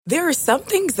There are some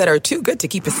things that are too good to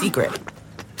keep a secret.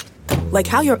 Like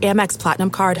how your Amex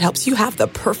Platinum card helps you have the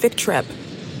perfect trip.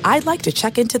 I'd like to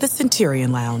check into the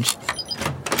Centurion Lounge.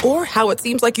 Or how it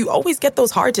seems like you always get those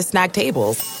hard-to-snag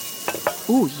tables.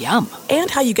 Ooh, yum.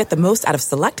 And how you get the most out of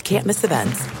select can't-miss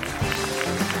events.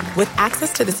 With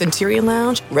access to the Centurion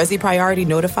Lounge, Resi Priority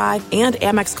Notified, and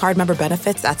Amex card member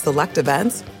benefits at select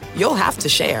events, you'll have to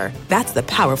share. That's the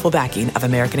powerful backing of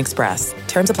American Express.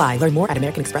 Terms apply. Learn more at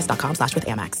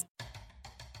americanexpress.com/withAmex.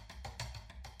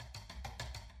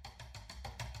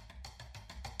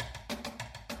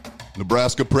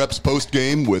 Nebraska Preps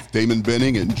postgame with Damon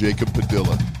Benning and Jacob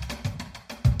Padilla.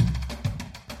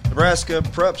 Nebraska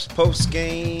Preps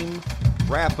postgame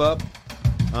wrap-up.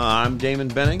 I'm Damon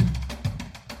Benning.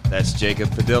 That's Jacob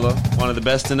Padilla, one of the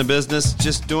best in the business.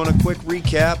 Just doing a quick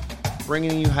recap,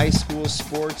 bringing you high school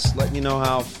sports, letting you know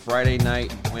how Friday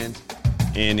night went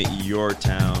in your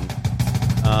town.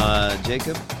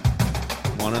 Jacob,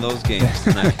 one of those games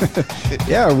tonight.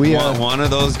 Yeah, one of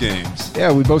those games.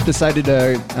 Yeah, we both decided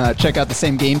to check out the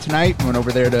same game tonight. Went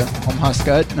over there to Omaha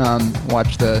Skutt,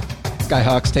 watched the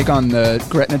Skyhawks take on the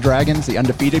Gretna Dragons, the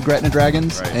undefeated Gretna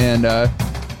Dragons, right. And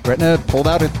Gretna pulled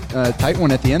out a tight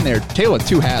one at the end there. Tale of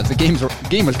two halves. The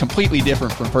game was completely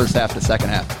different from first half to second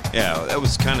half. Yeah, that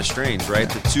was kind of strange, right?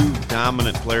 The two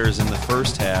dominant players in the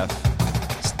first half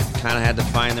kind of had to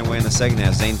find their way in the second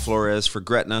half. Zane Flores for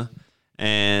Gretna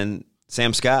and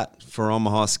Sam Scott for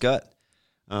Omaha Skutt.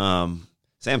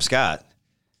 Sam Scott,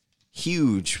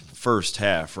 huge first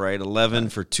half, right? 11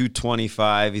 for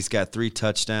 225. He's got 3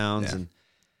 touchdowns, and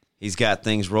he's got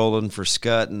things rolling for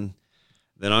Skutt. And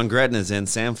then on Gretna's end,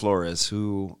 Sam Flores,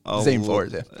 who... Zane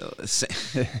Flores,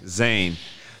 Zane.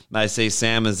 I say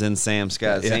Sam is in Sam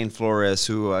Scott. Zane Flores,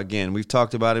 who, again, we've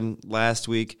talked about him last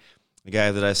week, a guy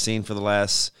that I've seen for the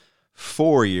last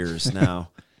 4 years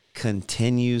now,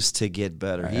 continues to get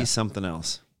better. He's something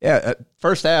else. Yeah,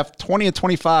 first half, 20 of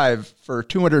 25 for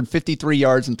 253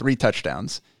 yards and 3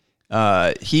 touchdowns.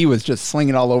 He was just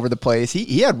slinging all over the place.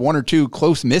 He had 1 or 2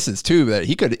 close misses, too, that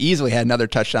he could easily had another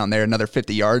touchdown there, another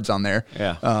 50 yards on there.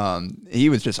 Yeah. He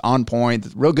was just on point,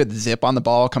 real good zip on the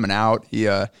ball coming out. He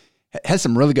has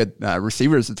some really good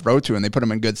receivers to throw to, and they put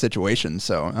him in good situations.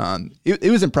 So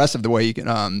it was impressive the way he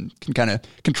can kind of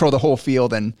control the whole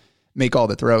field and make all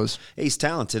the throws. He's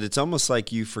talented. It's almost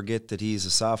like you forget that he's a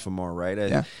sophomore, right?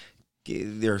 Yeah.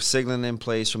 They're signaling in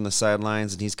plays from the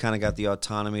sidelines, and he's kind of got the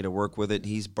autonomy to work with it.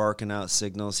 He's barking out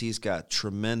signals. He's got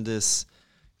tremendous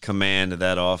command of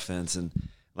that offense. And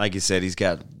like you said, he's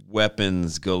got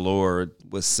weapons galore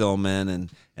with Silman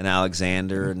and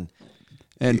Alexander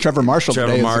and Trevor Marshall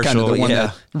today was kind of the one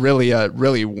that really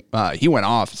he went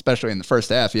off, especially in the first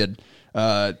half. He had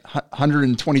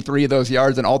 123 of those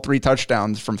yards, and all 3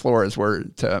 touchdowns from Flores were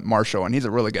to Marshall, and he's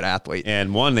a really good athlete.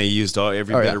 And one, they used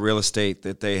every bit of real estate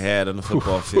that they had on the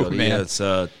football field. It's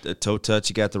a toe touch.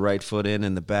 He got the right foot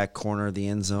in the back corner of the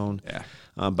end zone. Yeah.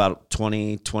 About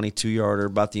 22-yarder,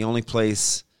 about the only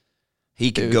place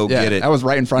he could go get it. That was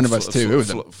right in front of us, too. It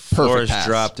was a perfect Flores pass.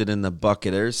 dropped it in the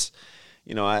bucket. There's,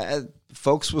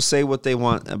 folks will say what they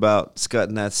want about Skutt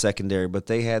in that secondary, but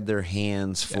they had their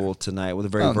hands full tonight with a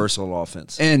very versatile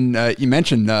offense. And you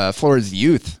mentioned Flores'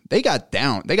 youth. They got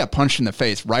down. They got punched in the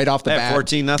face right off the bat.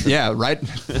 14-0. Yeah, right.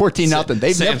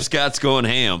 14-0. Sam Scott's going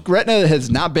ham. Gretna has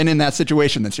not been in that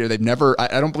situation this year. They've never.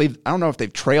 I don't know if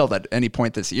they've trailed at any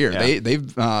point this year. Yeah.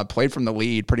 They've played from the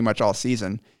lead pretty much all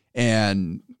season.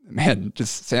 And man,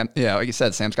 just Sam. Yeah, like you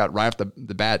said, Sam Scott right off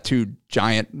the bat, 2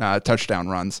 giant touchdown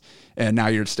runs, and now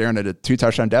you're staring at a 2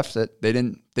 touchdown deficit. They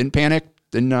didn't panic,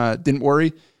 didn't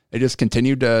worry. They just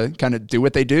continued to kind of do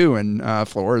what they do, and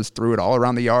Flores threw it all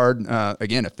around the yard.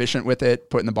 Again, efficient with it,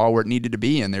 putting the ball where it needed to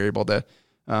be, and they're able to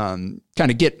kind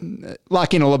of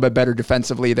lock in a little bit better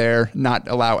defensively there, not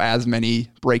allow as many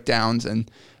breakdowns, and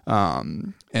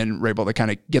we're able to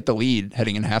kind of get the lead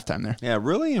heading in halftime there. Yeah,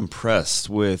 really impressed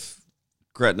with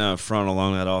Gretna up front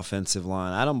along that offensive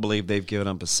line. I don't believe they've given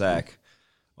up a sack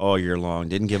all year long.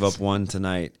 Didn't give up one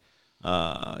tonight.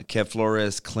 Kept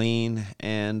Flores clean,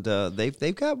 and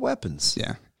they've got weapons.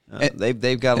 Yeah.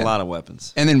 They've got a lot of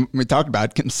weapons. And then we talked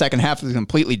about second half is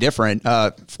completely different.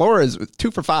 Flores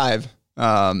 2 for 5.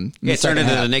 It turned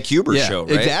into the Nick Huber show,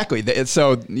 right? Exactly.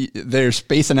 So they're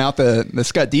spacing out the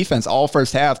Skutt defense all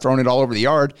first half, throwing it all over the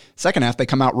yard. Second half, they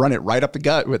come out, run it right up the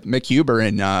gut with Mick Huber,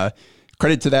 and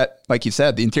credit to that, like you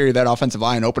said, the interior of that offensive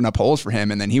line opened up holes for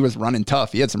him, and then he was running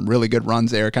tough. He had some really good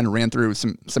runs there, kind of ran through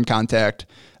some contact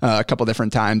a couple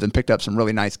different times and picked up some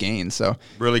really nice gains. So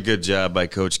really good job by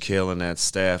Coach Kill and that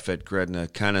staff at Gretna,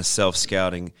 kind of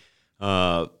self-scouting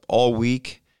all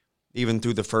week, even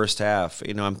through the first half.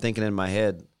 I'm thinking in my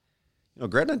head,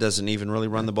 Gretna doesn't even really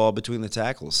run the ball between the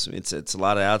tackles. It's a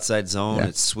lot of outside zone. Yeah.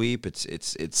 It's sweep.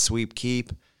 It's sweep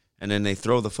keep, and then they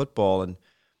throw the football. And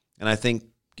I think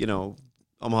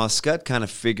Omaha Skutt kind of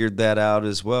figured that out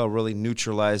as well, really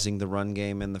neutralizing the run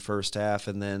game in the first half,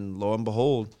 and then lo and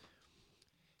behold,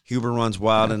 Huber runs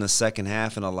wild in the second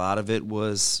half, and a lot of it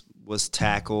was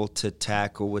tackle to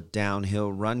tackle with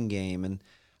downhill run game, and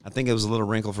I think it was a little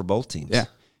wrinkle for both teams. Yeah.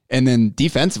 And then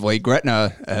defensively,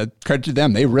 Gretna, credit to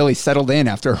them, they really settled in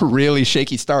after a really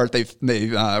shaky start. They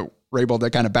were able to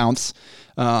kind of bounce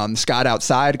Scott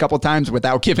outside a couple of times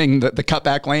without giving the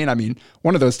cutback lane. I mean,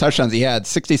 one of those touchdowns he had,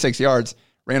 66 yards,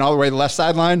 ran all the way to the left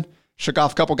sideline, shook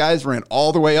off a couple guys, ran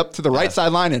all the way up to the right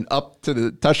sideline and up to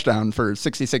the touchdown for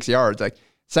 66 yards. Like,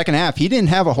 second half, he didn't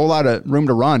have a whole lot of room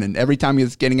to run, and every time he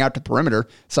was getting out to perimeter,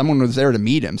 someone was there to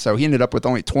meet him. So he ended up with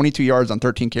only 22 yards on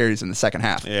 13 carries in the second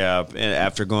half. Yeah, and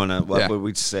after going to, what would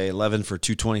we say, 11 for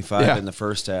 225 in the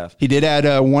first half. He did add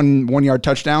a one-yard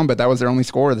touchdown, but that was their only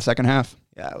score of the second half.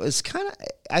 Yeah, it was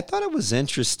I thought it was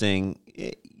interesting.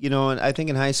 And I think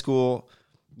in high school,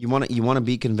 you want to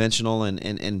be conventional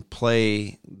and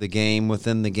play the game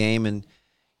within the game, and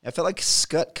I felt like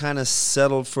Skutt kind of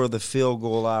settled for the field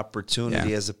goal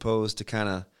opportunity as opposed to kind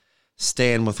of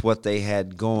staying with what they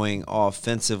had going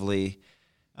offensively.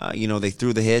 They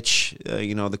threw the hitch,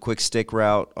 the quick stick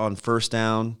route on first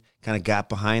down, kind of got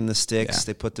behind the sticks. Yeah.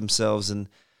 They put themselves in,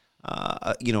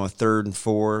 a 3rd and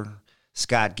 4.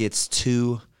 Scott gets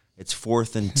 2. It's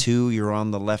 4th and 2. You're on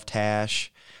the left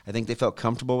hash. I think they felt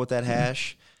comfortable with that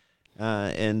hash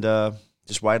and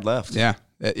just wide left. Yeah.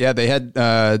 Yeah, they had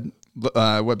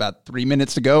about 3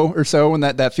 minutes to go or so when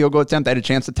that field goal attempt. They had a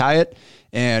chance to tie it,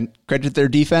 and credit their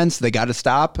defense. They got to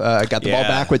stop. Got the ball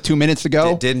back with 2 minutes to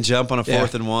go. Didn't jump on a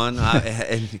 4th and 1.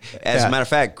 And as a matter of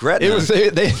fact, Gretna.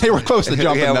 They were close to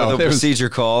jumping. With the procedure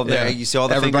call. Yeah. You see all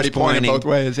the everybody fingers pointing both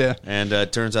ways. Yeah, and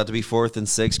it turns out to be 4th and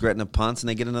 6. Gretna punts, and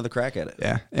they get another crack at it.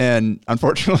 Yeah, and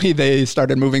unfortunately, they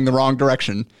started moving the wrong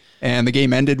direction, and the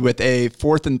game ended with a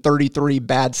 4th and 33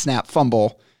 bad snap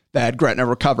fumble that Gretna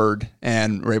recovered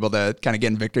and were able to kind of get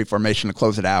in victory formation to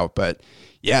close it out. But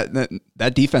yeah,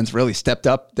 that defense really stepped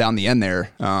up down the end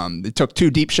there. They took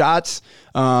 2 deep shots.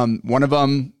 One of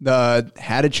them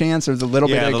had a chance. There was a little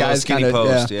bit of guys kind of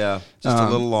just a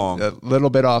little long, a little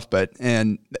bit off.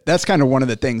 And that's kind of one of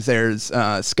the things. There's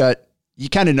Skutt. You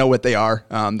kind of know what they are.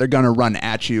 They're going to run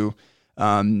at you.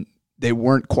 They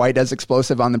weren't quite as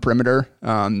explosive on the perimeter.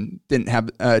 Didn't have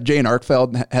Jay and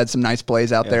Arkfeld had some nice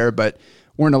plays out there, but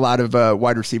weren't a lot of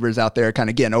wide receivers out there kind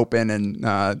of getting open,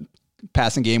 and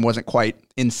passing game wasn't quite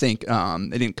in sync.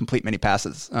 They didn't complete many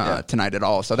passes tonight at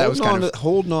all. So that was kind of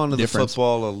holding on to the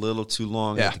football a little too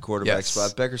long at the quarterback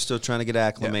spot. Becker's still trying to get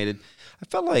acclimated. I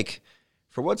felt like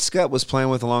for what Skutt was playing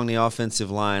with along the offensive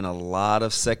line, a lot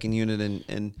of second unit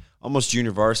and almost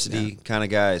junior varsity kind of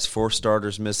guys, 4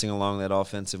 starters missing along that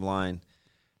offensive line,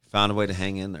 found a way to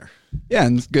hang in there. Yeah,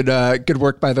 and good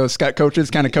work by those Skutt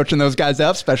coaches, kind of coaching those guys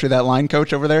up, especially that line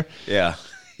coach over there. Yeah,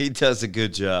 he does a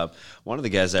good job. One of the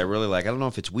guys I really like, I don't know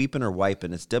if it's Weepen or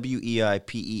Wipen, it's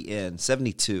Weipen,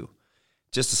 72,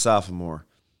 just a sophomore.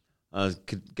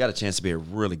 Got a chance to be a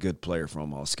really good player for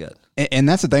Omaha Skutt. And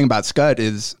that's the thing about Skutt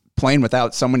is playing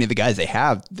without so many of the guys they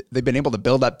have, they've been able to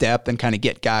build up depth and kind of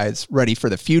get guys ready for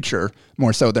the future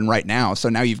more so than right now. So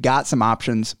now you've got some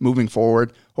options moving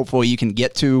forward. Hopefully you can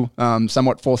get to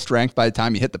somewhat full strength by the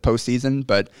time you hit the postseason,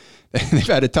 but they've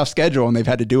had a tough schedule and they've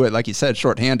had to do it, like you said,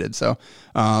 shorthanded. So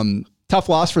tough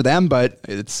loss for them, but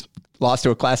it's lost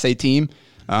to a Class A team.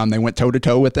 They went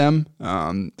toe-to-toe with them.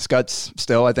 Skutt's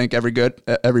still, I think, every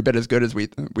bit as good as we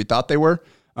thought they were.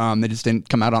 They just didn't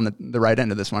come out on the right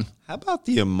end of this one. How about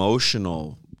the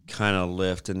emotional kind of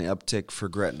lift and the uptick for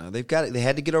Gretna? They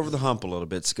had to get over the hump a little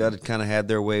bit. Skutt had kind of had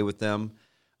their way with them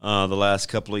the last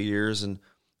couple of years, and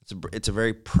it's a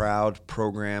very proud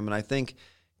program. And I think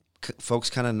folks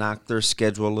kind of knocked their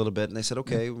schedule a little bit, and they said,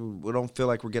 okay, we don't feel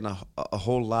like we're getting a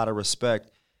whole lot of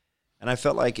respect. And I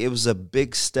felt like it was a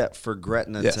big step for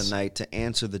Gretna tonight to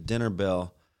answer the dinner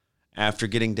bell after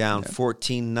getting down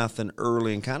 14-0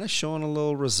 early and kind of showing a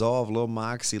little resolve, a little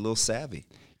moxie, a little savvy.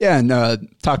 Yeah, and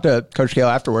talked to Coach Kale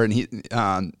afterward,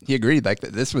 and he agreed like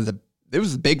this was it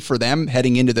was big for them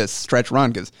heading into this stretch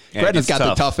run because Gretna's got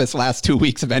the toughest last 2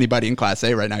 weeks of anybody in Class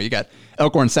A right now. You got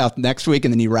Elkhorn South next week,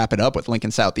 and then you wrap it up with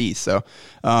Lincoln Southeast. So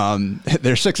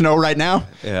they're 6-0 right now.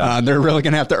 Yeah. They're really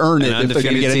going to have to earn it if they're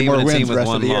going to get any more wins the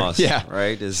rest of the year. Loss, yeah,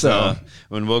 right.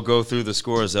 When we'll go through the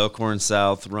scores, Elkhorn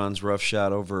South runs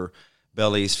roughshod over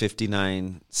Belle East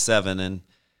 59-7, and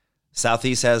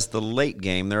Southeast has the late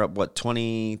game. They're up,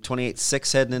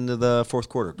 28-6 heading into the fourth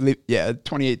quarter? Yeah,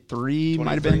 28-3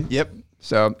 might have been. Yep.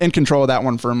 So in control of that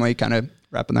one firmly, kind of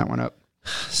wrapping that one up.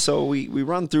 So we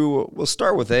run through, we'll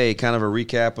start with kind of a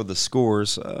recap of the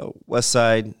scores. West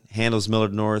Side handles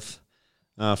Millard North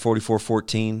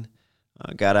 44-14.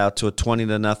 Got out to a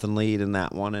 20-0 lead in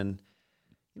that one. And,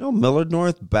 Millard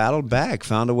North battled back,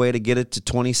 found a way to get it to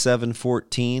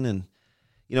 27-14. And,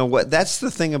 that's the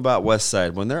thing about West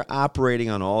Side. When they're operating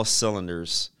on all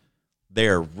cylinders,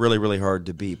 they're really, really hard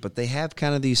to beat. But they have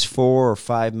kind of these 4 or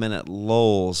 5 minute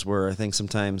lulls where I think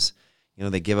sometimes,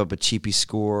 they give up a cheapy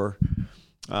score.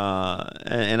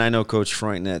 And I know Coach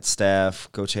Freundnet's staff,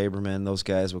 Coach Haberman, those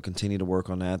guys will continue to work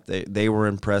on that. They were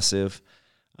impressive.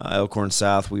 Elkhorn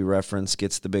South, we referenced,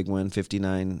 gets the big win,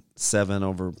 59-7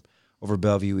 over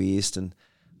Bellevue East. And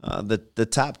the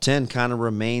top 10 kind of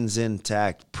remains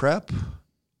intact. Prep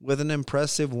with an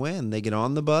impressive win. They get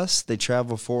on the bus. They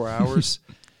travel 4 hours.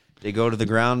 They go to the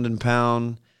ground and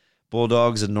pound.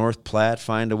 Bulldogs of North Platte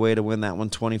find a way to win that one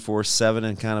 24-7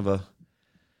 and kind of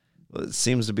it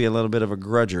seems to be a little bit of a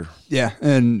grudger. Yeah,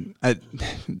 and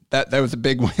that was a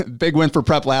big win for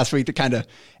Prep last week to kind of,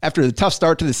 after the tough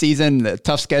start to the season, the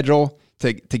tough schedule,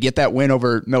 to get that win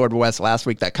over Millard West last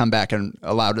week, that comeback, and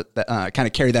allowed it kind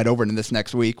of carry that over into this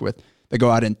next week with they go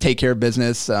out and take care of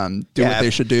business, do what they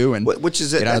should do, and which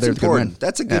is that's important.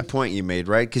 That's a good point you made,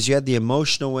 right? Because you had the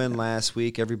emotional win last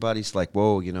week. Everybody's like,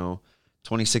 whoa,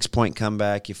 26-point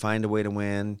comeback. You find a way to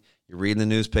win. You're reading the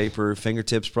newspaper.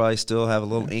 Fingertips probably still have a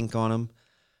little ink on them.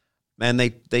 And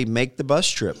they make the bus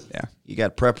trip. Yeah. You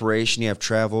got preparation. You have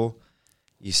travel.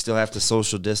 You still have to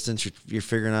social distance. You're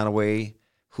figuring out a way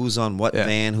who's on what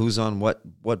van, who's on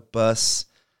what bus.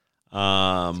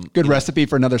 Good recipe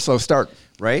for another slow start.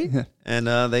 Right? Yeah. And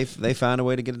they found a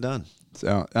way to get it done.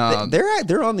 So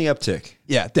they're on the uptick.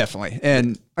 Yeah, definitely.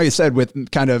 And like I said,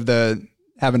 with kind of the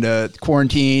having to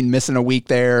quarantine, missing a week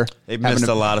there. They've missed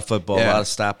a lot of football, a lot of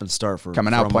stop and start for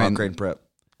coming out playing Prep,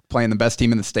 playing the best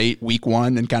team in the state week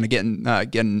 1, and kind of getting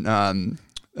kind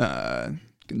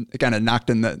of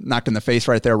knocked in the face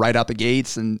right there, right out the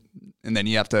gates, and then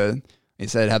you have to, like you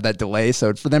said, have that delay.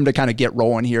 So for them to kind of get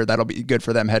rolling here, that'll be good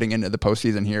for them heading into the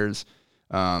postseason. Here's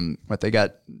what they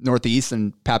got: Northeast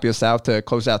and Papio South to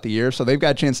close out the year, so they've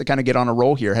got a chance to kind of get on a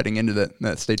roll here heading into the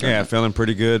state tournament. Yeah, feeling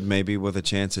pretty good, maybe with a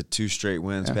chance at 2 straight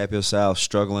wins. Yeah. Papio South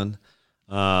struggling.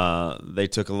 They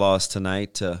took a loss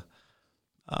tonight to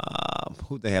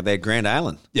who they have? They had Grand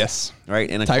Island. Yes, right,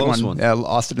 in a tight close one. Yeah,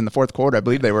 lost it in the fourth quarter. I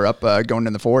believe they were up going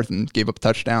in the fourth and gave up a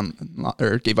touchdown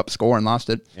or gave up a score and lost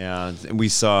it. Yeah, and we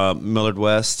saw Millard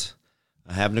West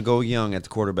having to go young at the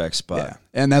quarterback spot. Yeah,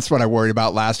 and that's what I worried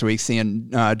about last week,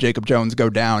 seeing Jacob Jones go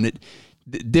down. It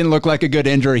didn't look like a good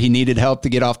injury. He needed help to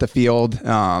get off the field,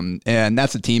 and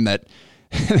that's a team that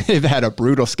they've had a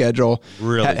brutal schedule,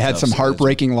 really had some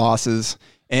heartbreaking losses,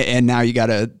 and now you got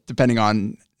to, depending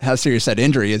on how serious that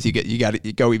injury is, you got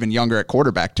to go even younger at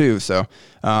quarterback too. So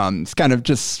it's kind of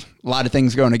just a lot of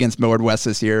things going against Millard West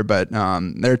this year, but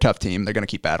they're a tough team. They're going to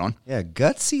keep battling. Yeah,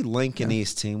 gutsy Lincoln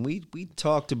East team. We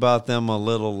talked about them a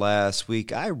little last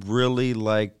week. I really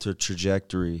liked the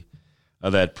trajectory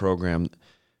of that program.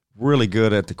 Really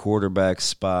good at the quarterback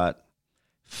spot,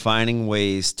 finding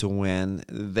ways to win.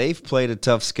 They've played a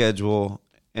tough schedule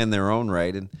in their own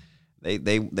right, and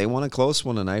They won a close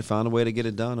one tonight, found a way to get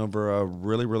it done over a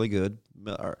really, really good,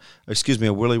 a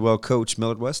really well-coached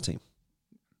Millard West team.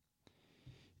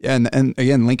 Yeah, and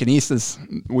again, Lincoln East is,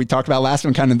 we talked about last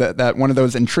one, kind of that one of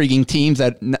those intriguing teams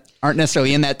that aren't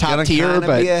necessarily in that top tier,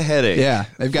 but be a headache. Yeah,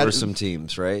 they've got some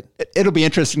teams, right? It'll be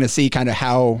interesting to see kind of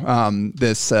how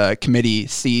this committee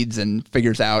seeds and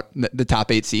figures out the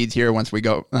top 8 seeds here once we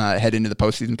go head into the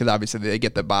postseason, because obviously they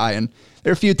get the bye, and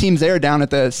there are a few teams there down at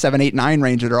the 7, 8, 9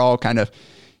 range that are all kind of,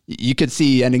 you could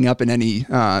see ending up in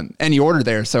any order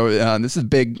there. So this is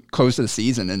big close to the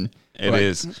season, and it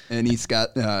is. And East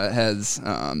has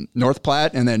North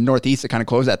Platte and then Northeast to kind of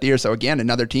close out the year. So again,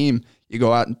 another team, you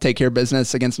go out and take care of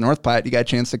business against North Platte, you got a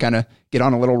chance to kind of get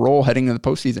on a little roll heading into the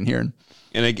postseason here.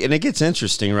 And it gets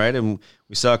interesting, right? And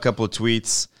we saw a couple of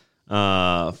tweets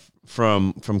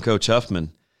from Coach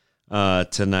Huffman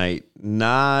tonight.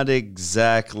 Not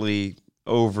exactly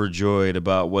overjoyed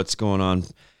about what's going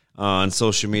on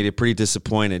social media. Pretty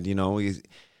disappointed. He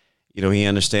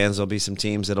understands there'll be some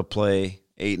teams that'll play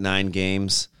 8, 9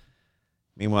 games.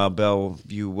 Meanwhile,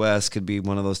 Bellevue West could be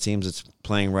one of those teams that's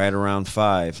playing right around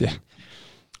 5. Yeah.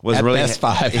 Was at really best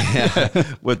 5.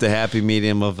 Yeah, with the happy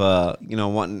medium of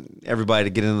wanting everybody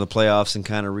to get into the playoffs and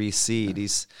kind of reseed.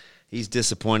 He's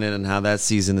disappointed in how that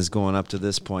season is going up to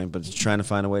this point, but he's trying to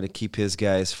find a way to keep his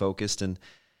guys focused. And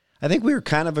I think we were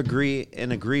kind of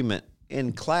in agreement.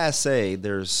 In Class A,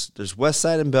 there's West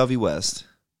Side and Bellevue West.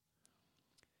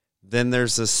 Then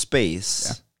there's a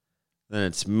space Then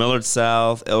it's Millard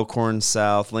South, Elkhorn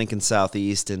South, Lincoln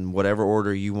Southeast, in whatever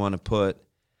order you want to put.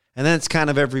 And then it's kind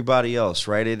of everybody else,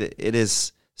 right? It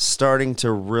is starting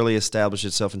to really establish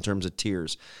itself in terms of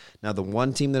tiers. Now, the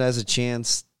one team that has a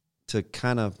chance to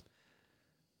kind of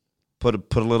put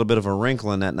a little bit of a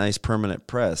wrinkle in that nice permanent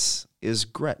press is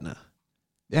Gretna.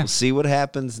 Yeah. We'll see what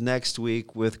happens next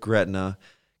week with Gretna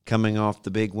coming off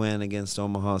the big win against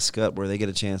Omaha Skutt, where they get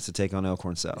a chance to take on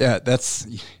Elkhorn South. Yeah, that's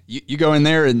you go in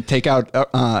there and take out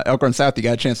Elkhorn South. You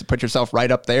got a chance to put yourself right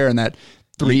up there in that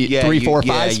 3, 4,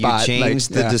 5 spot. You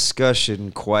changed the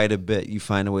discussion quite a bit. You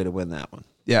find a way to win that one.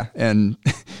 Yeah, and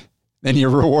then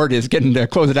your reward is getting to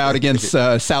close it out against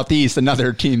Southeast,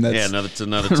 another team that's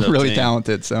another tough really team.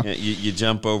 talented. So you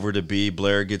jump over to B.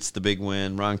 Blair gets the big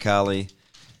win. Roncalli.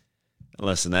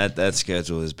 Listen, that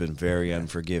schedule has been very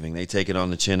unforgiving. They take it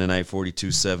on the chin tonight,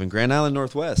 42-7. Grand Island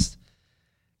Northwest,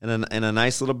 and a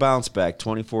nice little bounce back,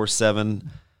 24-7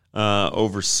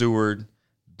 over Seward,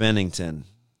 Bennington.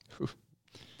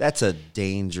 That's a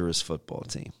dangerous football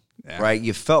team, right?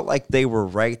 You felt like they were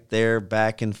right there,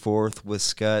 back and forth with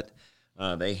Skutt.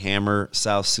 They hammer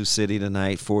South Sioux City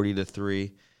tonight,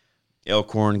 40-3.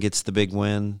 Elkhorn gets the big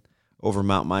win over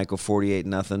Mount Michael,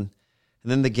 48-0. And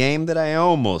then the game that I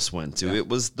almost went to, it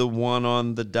was the one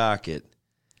on the docket.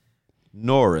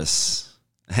 Norris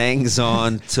hangs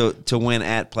on to win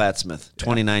at Plattsmouth,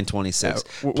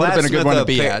 29-26. Would have been a good one to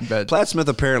be at. But Plattsmouth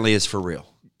apparently is for real.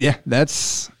 Yeah,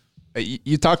 that's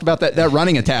you talked about that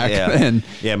running attack. Yeah, and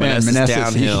Manassas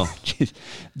downhill.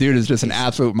 Dude is just an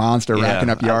absolute monster,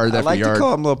 racking up yards after yard. I like to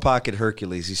call him Little Pocket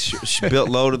Hercules. He's built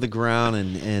low to the ground,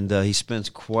 and he spends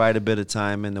quite a bit of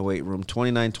time in the weight room.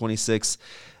 29-26.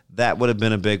 That would have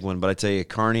been a big one, but I tell you,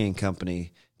 Carney and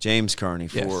company, James Carney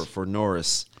for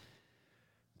Norris,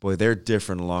 boy, they're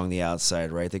different along the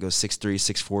outside, right? They go 6'3",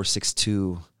 6'4",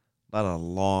 6'2", a lot of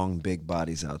long, big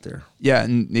bodies out there. Yeah,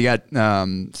 and you got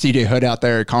C.J. Hood out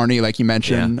there, Carney, like you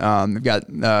mentioned. Yeah. They've got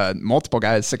multiple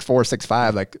guys, 6'4",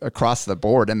 6'5", like across the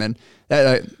board, and then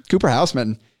Cooper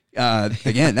Houseman.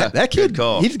 Again, that kid,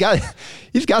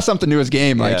 he's got something to his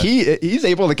game. Like he's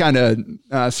able to kind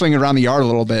of swing around the yard a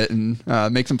little bit and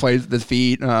make some plays with his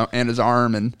feet and his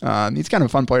arm, and he's kind of a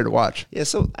fun player to watch. Yeah,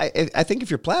 so I think if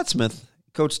you're Plattsmouth,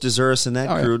 Coach DeZuris and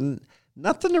that crew,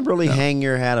 nothing to really hang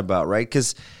your hat about, right?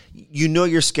 Because you know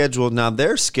your schedule. Now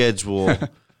their schedule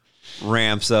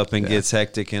ramps up and gets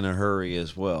hectic in a hurry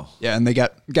as well. Yeah, and they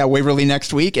got Waverly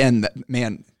next week, and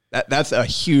man, that's a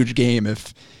huge game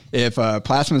if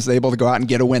Plattsmouth is able to go out and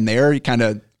get a win there. You kind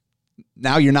of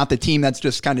now you're not the team that's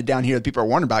just kind of down here that people are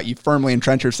wondering about. You firmly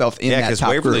entrench yourself in that top group. Yeah,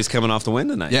 because Waverly's coming off the win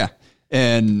tonight. Yeah,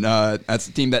 and that's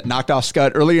the team that knocked off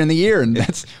Skutt earlier in the year, and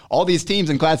that's all these teams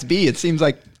in Class B. It seems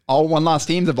like all one-loss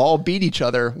teams have all beat each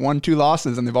other, 1-2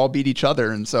 losses, and they've all beat each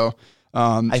other, and so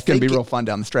it's going to be real fun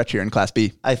down the stretch here in Class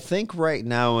B. I think right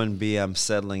now in B, I'm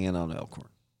settling in on Elkhorn.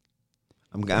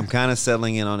 I'm kind of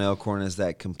settling in on Elkhorn as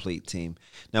that complete team.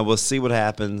 Now we'll see what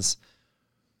happens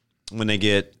when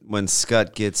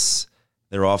Skutt gets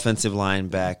their offensive line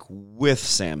back with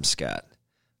Sam Scott.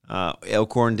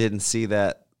 Elkhorn didn't see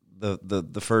that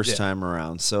the first time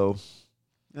around, so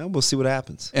we'll see what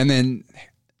happens. And then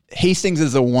Hastings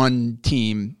is the one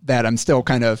team that I'm still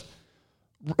kind of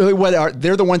really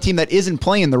they're the one team that isn't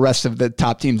playing the rest of the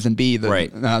top teams in B. The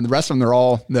rest of them, they're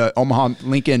all the Omaha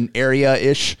Lincoln area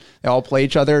ish. They all play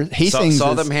each other. Hastings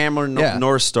saw them hammer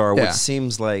North Star, which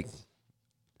seems like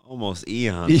almost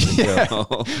eons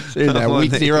ago. In that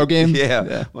week 0 game?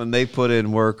 Yeah, when they put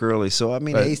in work early. So, I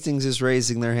mean, Hastings is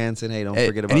raising their hands and, hey, don't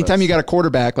forget about anytime us. You got a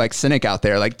quarterback like Sinek out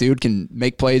there, like, dude can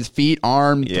make plays, feet,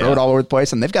 arm, throw it all over the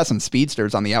place, and they've got some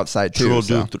speedsters on the outside, too.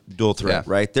 Dual threat,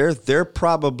 right? They're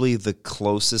probably the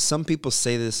closest. Some people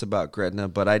say this about Gretna,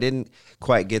 but I didn't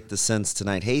quite get the sense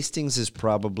tonight. Hastings is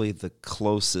probably the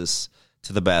closest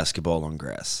to the basketball on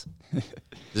grass,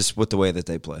 just with the way that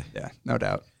they play. Yeah, no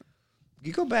doubt.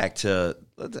 You go back to.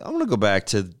 I want to go back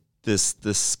to this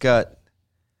Skutt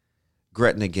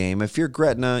Gretna game. If you're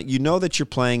Gretna, you know that you're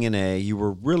playing in A. You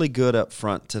were really good up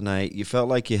front tonight. You felt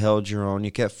like you held your own.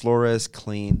 You kept Flores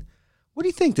clean. What do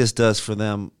you think this does for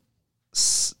them,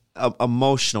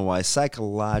 emotional wise,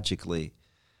 psychologically,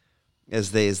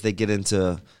 as they get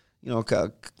into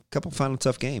a couple final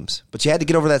tough games? But you had to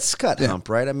get over that Skutt hump,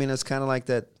 right? I mean, it's kind of like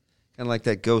that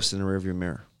ghost in the rearview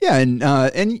mirror. Yeah,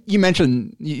 and you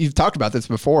mentioned, you've talked about this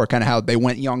before, kind of how they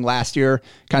went young last year,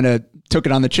 kind of took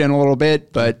it on the chin a little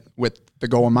bit, but with the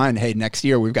goal in mind, hey, next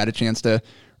year we've got a chance to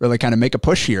really kind of make a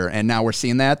push here. And now we're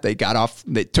seeing that. They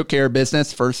took care of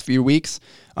business first few weeks,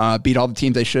 beat all the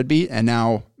teams they should beat, and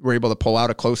now we're able to pull out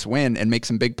a close win and make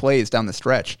some big plays down the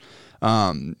stretch.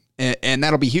 And and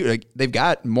that'll be huge. Like, they've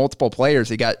got multiple players.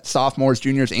 They got sophomores,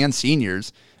 juniors, and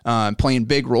seniors playing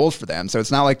big roles for them. So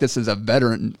it's not like this is a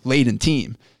veteran-laden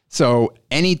team. So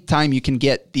anytime you can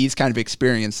get these kind of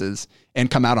experiences and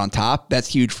come out on top, that's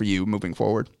huge for you moving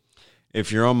forward.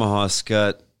 If you're Omaha,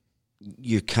 Scott,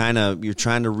 you're trying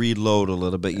to reload a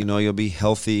little bit. You'll be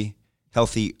healthier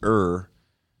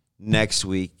next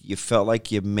week. You felt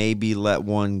like you maybe let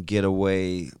one get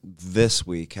away this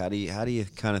week. How do you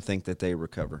kind of think that they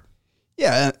recover?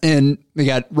 Yeah, and we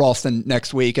got Ralston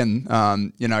next week, and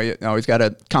you always got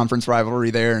a conference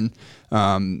rivalry there, and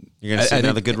you're going to see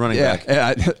another good running back.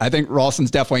 I think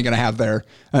Ralston's definitely going to have their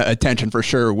attention for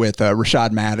sure with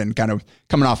Rashad Madden kind of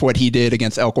coming off what he did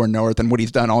against Elkhorn North and what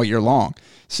he's done all year long.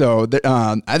 So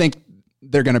I think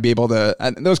they're going to be able to.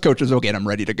 Those coaches will get them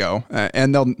ready to go,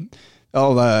 and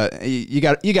you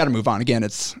got to move on. Again,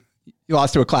 you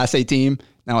lost to a Class A team.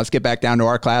 Now let's get back down to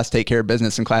our class, take care of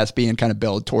business in Class B, and kind of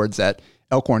build towards that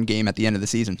Elkhorn game at the end of the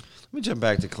season. Let me jump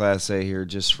back to Class A here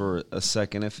just for a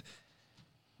second. If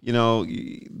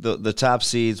the top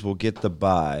seeds will get the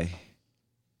bye,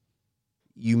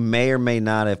 you may or may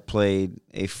not have played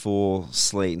a full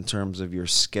slate in terms of your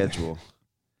schedule.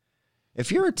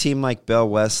 If you're a team like Bell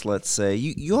West, let's say,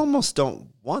 you almost don't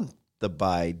want the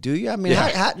bye, do you? I mean,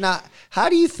 how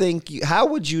do you think? How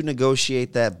would you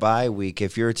negotiate that bye week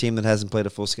if you're a team that hasn't played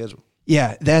a full schedule?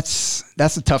 Yeah, that's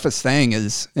the toughest thing.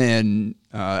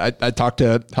 I talked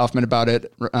to Huffman about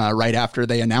it right after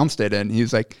they announced it, and he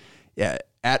was like, "Yeah,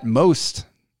 at most,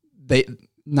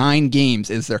 9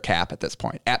 games is their cap at this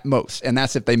point, at most, and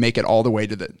that's if they make it all the way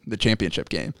to the championship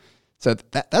game." So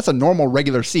that's a normal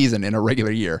regular season in a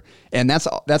regular year, and that's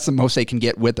the most they can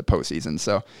get with the postseason.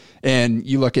 So, and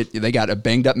you look at, they got a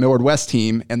banged up Millard West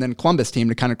team and then Columbus team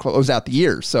to kind of close out the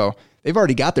year. So they've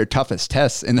already got their toughest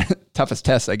tests,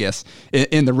 I guess,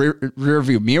 in the rear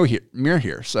view mirror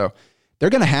here. So they're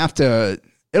going to have to.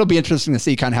 It'll be interesting to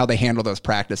see kind of how they handle those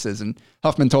practices. And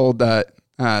Huffman told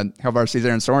Varsity's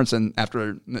Aaron Sorensen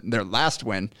after their last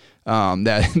win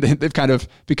that they've kind of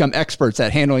become experts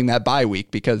at handling that bye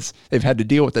week because they've had to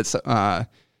deal with it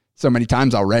so many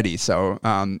times already. So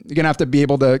you're gonna have to be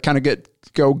able to kind of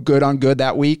go good on good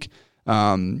that week.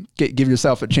 Give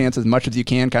yourself a chance as much as you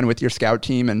can, kind of with your scout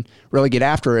team, and really get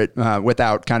after it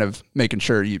without kind of making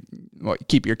sure you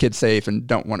keep your kids safe and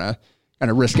don't want to kind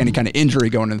of risk any kind of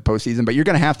injury going into the postseason. But you're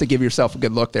going to have to give yourself a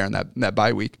good look there in that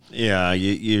bye week. Yeah,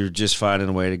 you're just finding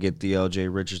a way to get the L.J.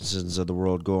 Richardsons of the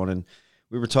world going. And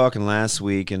we were talking last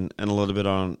week and a little bit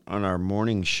on our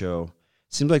morning show.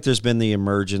 It seems like there's been the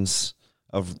emergence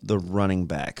of the running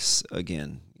backs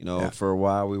again. For a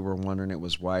while we were wondering it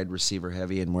was wide receiver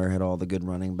heavy and where had all the good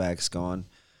running backs gone.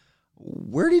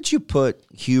 Where did you put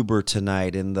Huber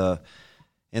tonight of the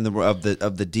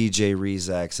DJ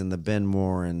Rezaks and the Ben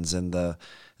Warrens and the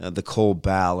Cole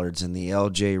Ballards and the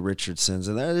LJ Richardsons,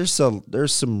 and there's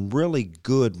some really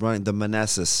good running, the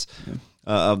Manessis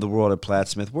of the world at Platt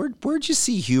Smith. Where'd you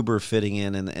see Huber fitting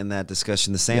in that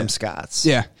discussion? The Sam Scotts.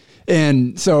 Yeah.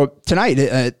 And so tonight,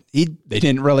 they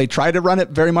didn't really try to run it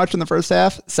very much in the first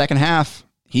half. Second half,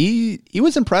 he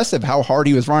was impressive how hard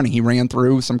he was running. He ran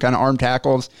through some kind of arm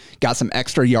tackles, got some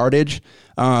extra yardage.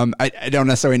 I don't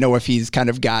necessarily know if he's kind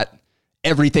of got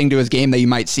everything to his game that you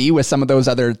might see with some of those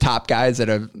other top guys that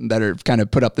have kind of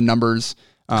put up the numbers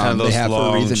kind of those they have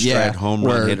long, for a reason. straight home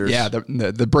run hitters. Yeah,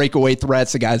 the breakaway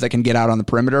threats, the guys that can get out on the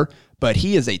perimeter. But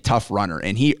he is a tough runner,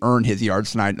 and he earned his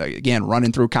yards tonight. Again,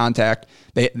 running through contact.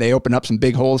 They opened up some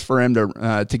big holes for him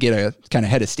to get a kind of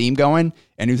head of steam going,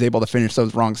 and he was able to finish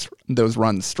those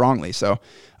runs strongly. So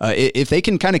if they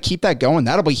can kind of keep that going,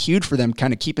 that'll be huge for them,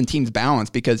 kind of keeping teams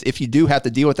balanced, because if you do have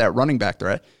to deal with that running back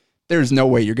threat, there's no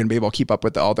way you're going to be able to keep up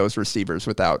with all those receivers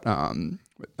without kind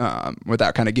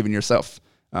of giving yourself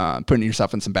putting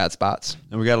yourself in some bad spots.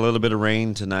 And we got a little bit of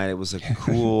rain tonight. It was a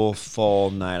cool fall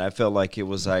night. I felt like it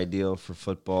was ideal for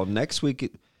football. Next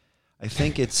week, I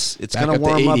think it's going to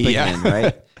warm up again,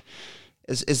 right?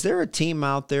 Is there a team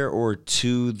out there or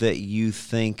two that you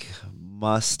think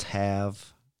must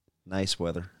have nice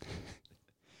weather?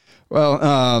 Well,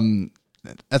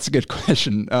 that's a good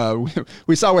question.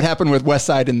 We saw what happened with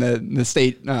Westside in the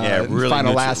state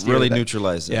final last year. Really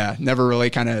neutralized it. Yeah, never really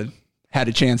kind of had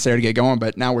a chance there to get going,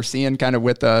 but now we're seeing kind of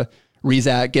with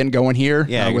Rezak getting going here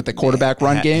with the quarterback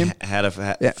run game.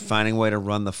 Finding a way to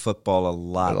run the football a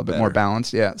little bit more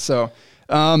balanced. Yeah. So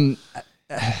I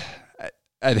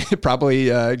think probably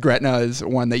Gretna is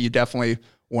one that you definitely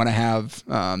want to have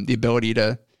the ability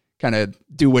to kind of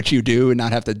do what you do and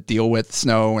not have to deal with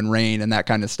snow and rain and that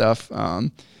kind of stuff.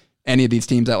 Any of these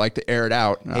teams that like to air it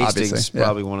out, Hastings obviously.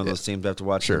 Probably one of those teams I have to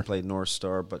watch them play North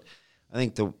Star, but I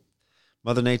think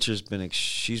Mother Nature's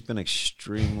she's been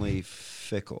extremely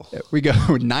fickle. We go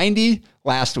 90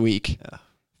 last week,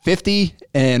 50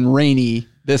 and rainy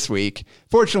this week.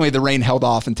 Fortunately, the rain held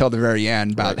off until the very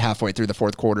end, about halfway through the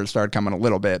fourth quarter, started coming a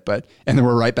little bit, and then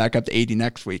we're right back up to 80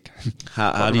 next week.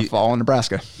 How do you fall in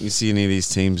Nebraska? You see any of these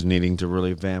teams needing to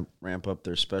really ramp up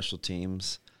their special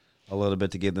teams a little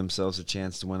bit to give themselves a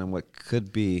chance to win in what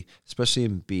could be, especially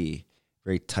in B,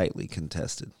 very tightly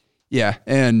contested? Yeah,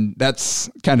 and that's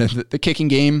kind of the kicking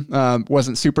game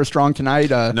wasn't super strong tonight.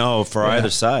 No, for either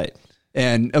side.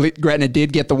 And Gretna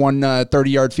did get the one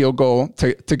 30-yard field goal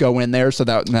to go in there, so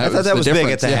I thought that was big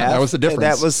at the half. That was the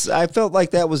difference. I felt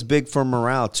like that was big for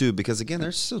morale too, because again,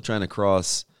 they're still trying to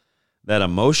cross that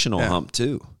emotional hump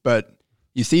too. But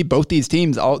you see both these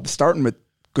teams all starting with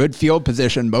good field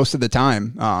position most of the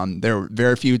time. There were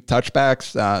very few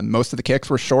touchbacks. Most of the kicks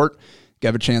were short. You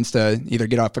have a chance to either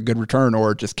get off a good return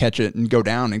or just catch it and go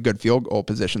down in good field goal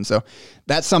position. So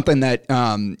that's something that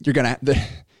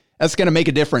that's going to make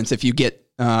a difference if you get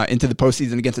into the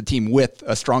postseason against a team with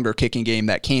a stronger kicking game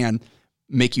that can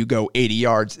make you go 80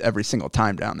 yards every single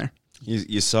time down there.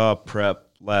 You saw Prep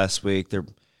last week. They're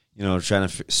trying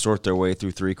to sort their way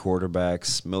through three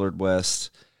quarterbacks. Millard West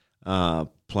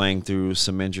playing through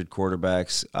some injured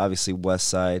quarterbacks. Obviously, West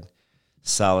Side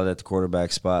solid at the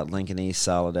quarterback spot. Lincoln East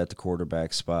solid at the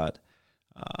quarterback spot.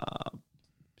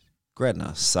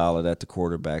 Gretna solid at the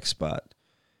quarterback spot.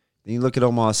 Then you look at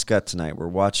Omaha Skutt tonight. We're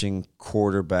watching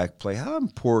quarterback play. How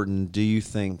important do you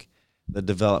think the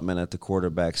development at the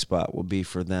quarterback spot will be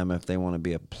for them if they want to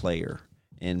be a player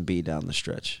and be down the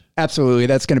stretch? Absolutely.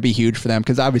 That's going to be huge for them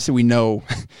because obviously we know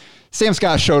Sam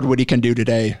Scott showed what he can do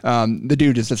today. The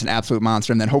dude is just an absolute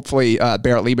monster. And then hopefully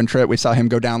Barrett Liebentritt, we saw him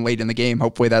go down late in the game.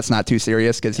 Hopefully that's not too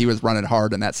serious because he was running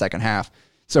hard in that second half.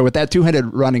 So with that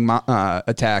two-handed running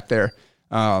attack there,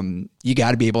 you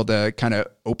got to be able to kind of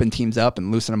open teams up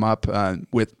and loosen them up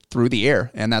through the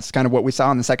air. And that's kind of what we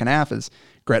saw in the second half is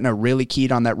Gretna really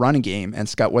keyed on that running game and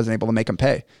Scott wasn't able to make him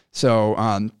pay. So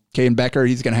Caden Becker,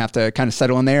 he's going to have to kind of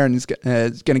settle in there and he's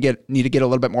going to need to get a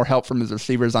little bit more help from his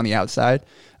receivers on the outside.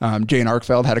 Jane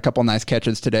Arkfeld had a couple nice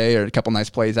catches today or a couple nice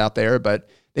plays out there, but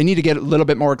they need to get a little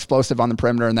bit more explosive on the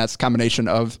perimeter, and that's a combination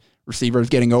of receivers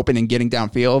getting open and getting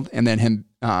downfield, and then him,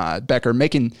 Becker,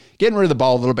 getting rid of the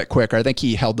ball a little bit quicker. I think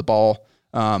he held the ball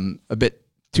a bit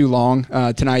too long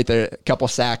tonight. There a couple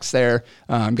sacks there.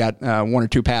 Got one or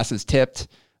two passes tipped.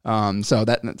 So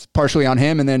that's partially on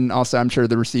him, and then also I'm sure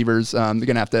the receivers they're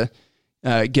going to have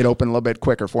to get open a little bit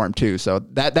quicker for him too. So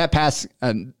that pass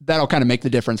that'll kind of make the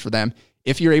difference for them.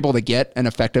 If you're able to get an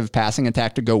effective passing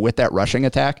attack to go with that rushing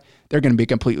attack, they're going to be a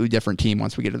completely different team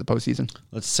once we get to the postseason.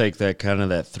 Let's take that kind of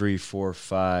that 3, 4,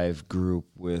 5 group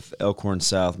with Elkhorn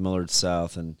South, Millard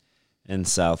South, and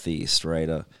Southeast,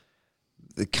 right?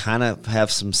 They kind of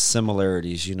have some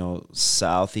similarities.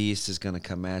 Southeast is going to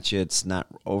come at you. It's not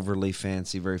overly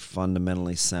fancy, very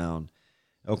fundamentally sound.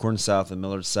 Elkhorn South and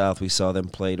Millard South, we saw them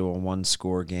play to a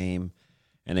one-score game,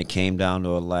 and it came down to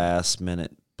a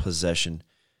last-minute possession.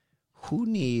 Who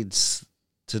needs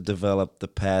to develop the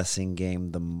passing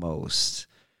game the most,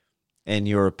 in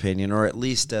your opinion, or at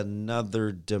least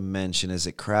another dimension? Is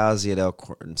it Krause at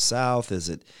Elkhorn South? Is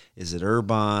it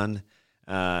Urban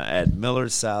at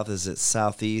Millard South? Is it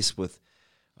Southeast with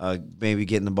maybe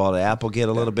getting the ball to Applegate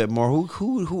a little bit more?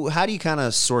 Who? How do you kind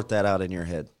of sort that out in your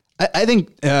head? I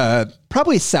think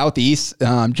probably Southeast,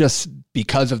 just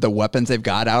because of the weapons they've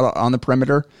got out on the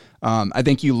perimeter. I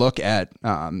think you look at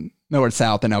Millard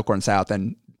South and Elkhorn South,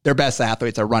 and their best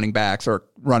athletes are running backs or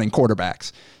running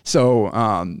quarterbacks.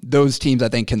 So those teams, I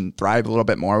think, can thrive a little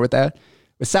bit more with that.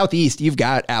 With Southeast, you've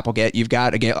got Applegate. You've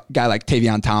got a guy like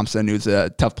Tavion Thompson, who's a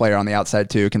tough player on the outside,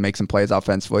 too, can make some plays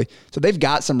offensively. So they've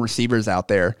got some receivers out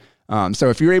there. So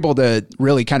if you're able to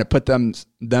really kind of put them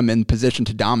in position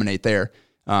to dominate there,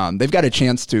 they've got a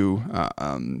chance to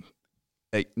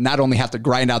not only have to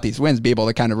grind out these wins, be able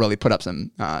to kind of really put up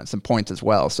some points as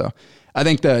well. So I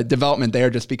think the development there,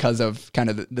 just because of kind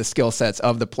of the skill sets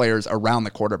of the players around the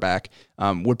quarterback,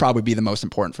 would probably be the most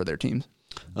important for their teams.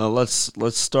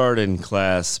 Let's start in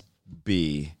Class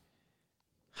B.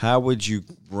 How would you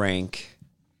rank,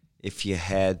 if you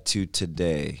had to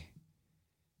today,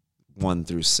 1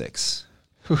 through 6?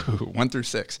 1 through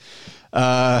 6.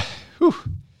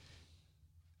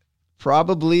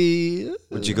 Probably.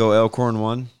 Would you go Elkhorn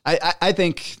 1? I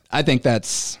think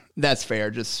that's fair.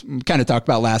 Just kind of talked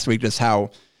about last week, just how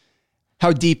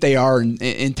deep they are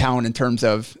in town in terms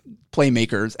of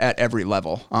playmakers at every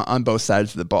level on both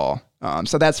sides of the ball.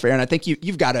 So that's fair. And I think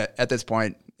you've got to, at this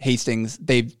point, Hastings,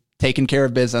 they've taken care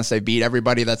of business. They beat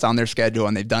everybody that's on their schedule,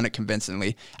 and they've done it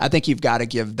convincingly. I think you've got to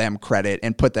give them credit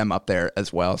and put them up there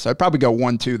as well. So I'd probably go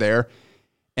 1-2 there.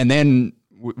 And then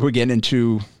we're getting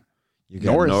into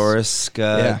Norris,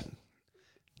 Scott,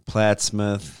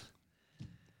 Plattsmouth.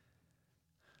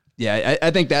 Yeah,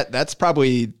 I think that's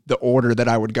probably the order that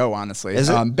I would go, honestly. Is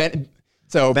it?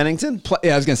 Bennington?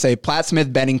 I was going to say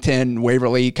Plattsmouth, Bennington,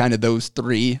 Waverly, kind of those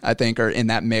three, I think, are in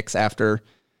that mix after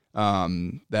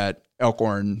that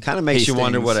Elkhorn. Kind of makes you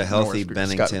wonder what a healthy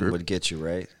Norris, Bennington would get you,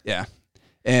 right? Yeah.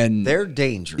 And they're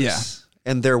dangerous. Yeah.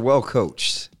 And they're well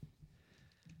coached.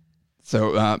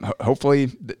 So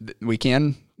hopefully we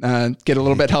can get a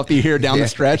little bit healthy here down the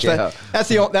stretch. Yeah. That's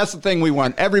the thing we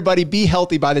want. Everybody be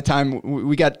healthy by the time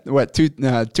we got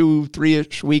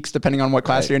 2-3-ish weeks, depending on what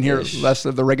class you're in here, less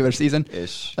of the regular season.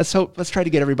 Let's try to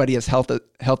get everybody as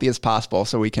healthy as possible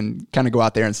so we can kind of go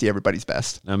out there and see everybody's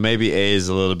best. Now maybe A is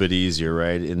a little bit easier,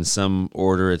 right? In some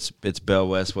order, it's Bell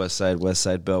West, West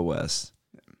Side, Bell West.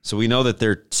 So we know that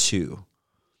they're 2.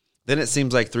 Then it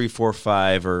seems like 3, 4,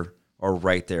 5 are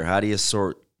right there. How do you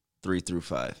sort 3 through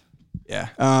 5? Yeah.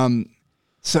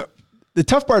 So the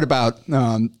tough part about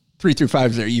 3 through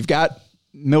 5 is there. You've got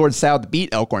Millard South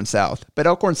beat Elkhorn South, but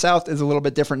Elkhorn South is a little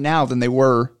bit different now than they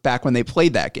were back when they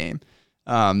played that game.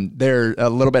 They're a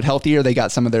little bit healthier. They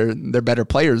got some of their better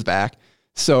players back.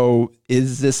 So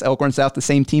is this Elkhorn South the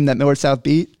same team that Millard South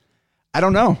beat? I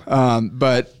don't know.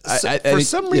 But for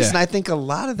some reason, I think a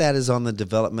lot of that is on the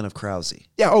development of Krause.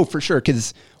 Yeah. Oh, for sure.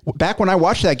 Because back when I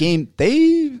watched that game,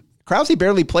 Krause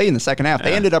barely played in the second half.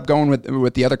 They ended up going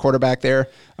with the other quarterback there.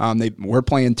 They were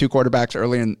playing 2 quarterbacks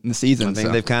earlier in the season. I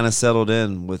think they've kind of settled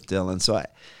in with Dylan. So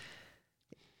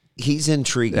he's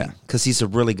intriguing because he's a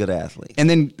really good athlete. And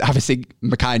then obviously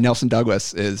Mackay Nelson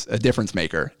Douglas is a difference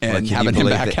maker, and having him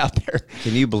back out there.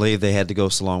 Can you believe they had to go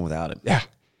so long without him? Yeah.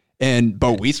 And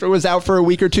Bo Wiesler was out for a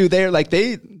week or 2 there. Like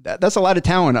that's a lot of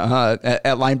talent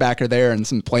at linebacker there and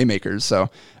some playmakers. So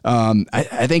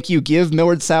I think you give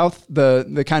Millard South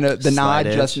the kind of the nod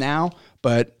just now.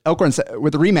 But Elkhorn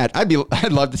with the rematch,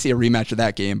 I'd love to see a rematch of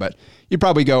that game. But you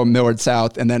probably go Millard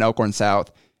South and then Elkhorn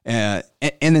South, and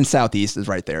then Southeast is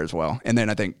right there as well. And then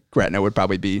I think Gretna would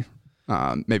probably be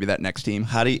maybe that next team.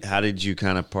 How did you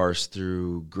kind of parse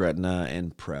through Gretna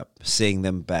and Prep, seeing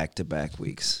them back-to-back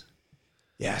weeks?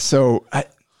 Yeah, so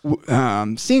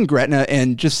seeing Gretna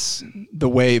and just the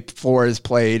way Flores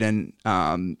played and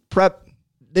Prep,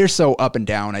 they're so up and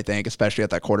down, I think, especially at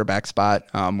that quarterback spot.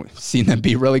 Seen them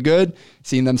be really good,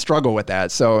 seen them struggle with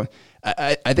that. So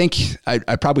I think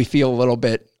I probably feel a little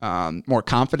bit more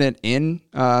confident in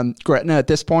Gretna at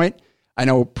this point. I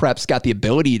know Prep's got the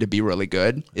ability to be really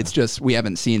good. It's just we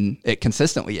haven't seen it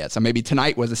consistently yet. So maybe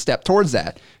tonight was a step towards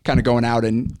that, kind of going out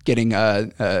and getting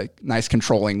a nice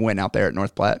controlling win out there at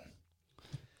North Platte.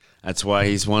 That's why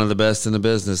he's one of the best in the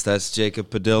business. That's Jacob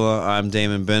Padilla. I'm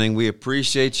Damon Benning. We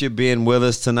appreciate you being with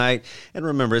us tonight. And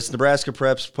remember, it's Nebraska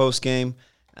Preps postgame.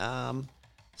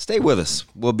 Stay with us.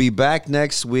 We'll be back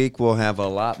next week. We'll have a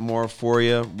lot more for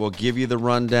you. We'll give you the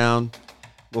rundown.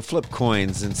 We'll flip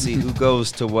coins and see who goes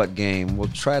to what game. We'll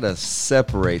try to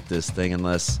separate this thing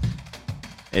unless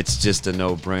it's just a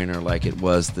no-brainer like it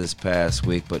was this past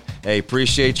week. But, hey,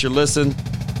 appreciate your listen.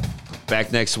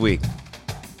 Back next week.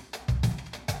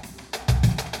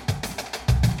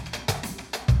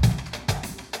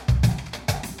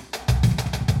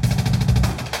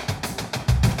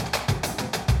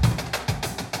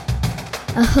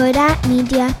 A Huda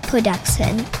Media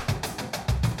Production.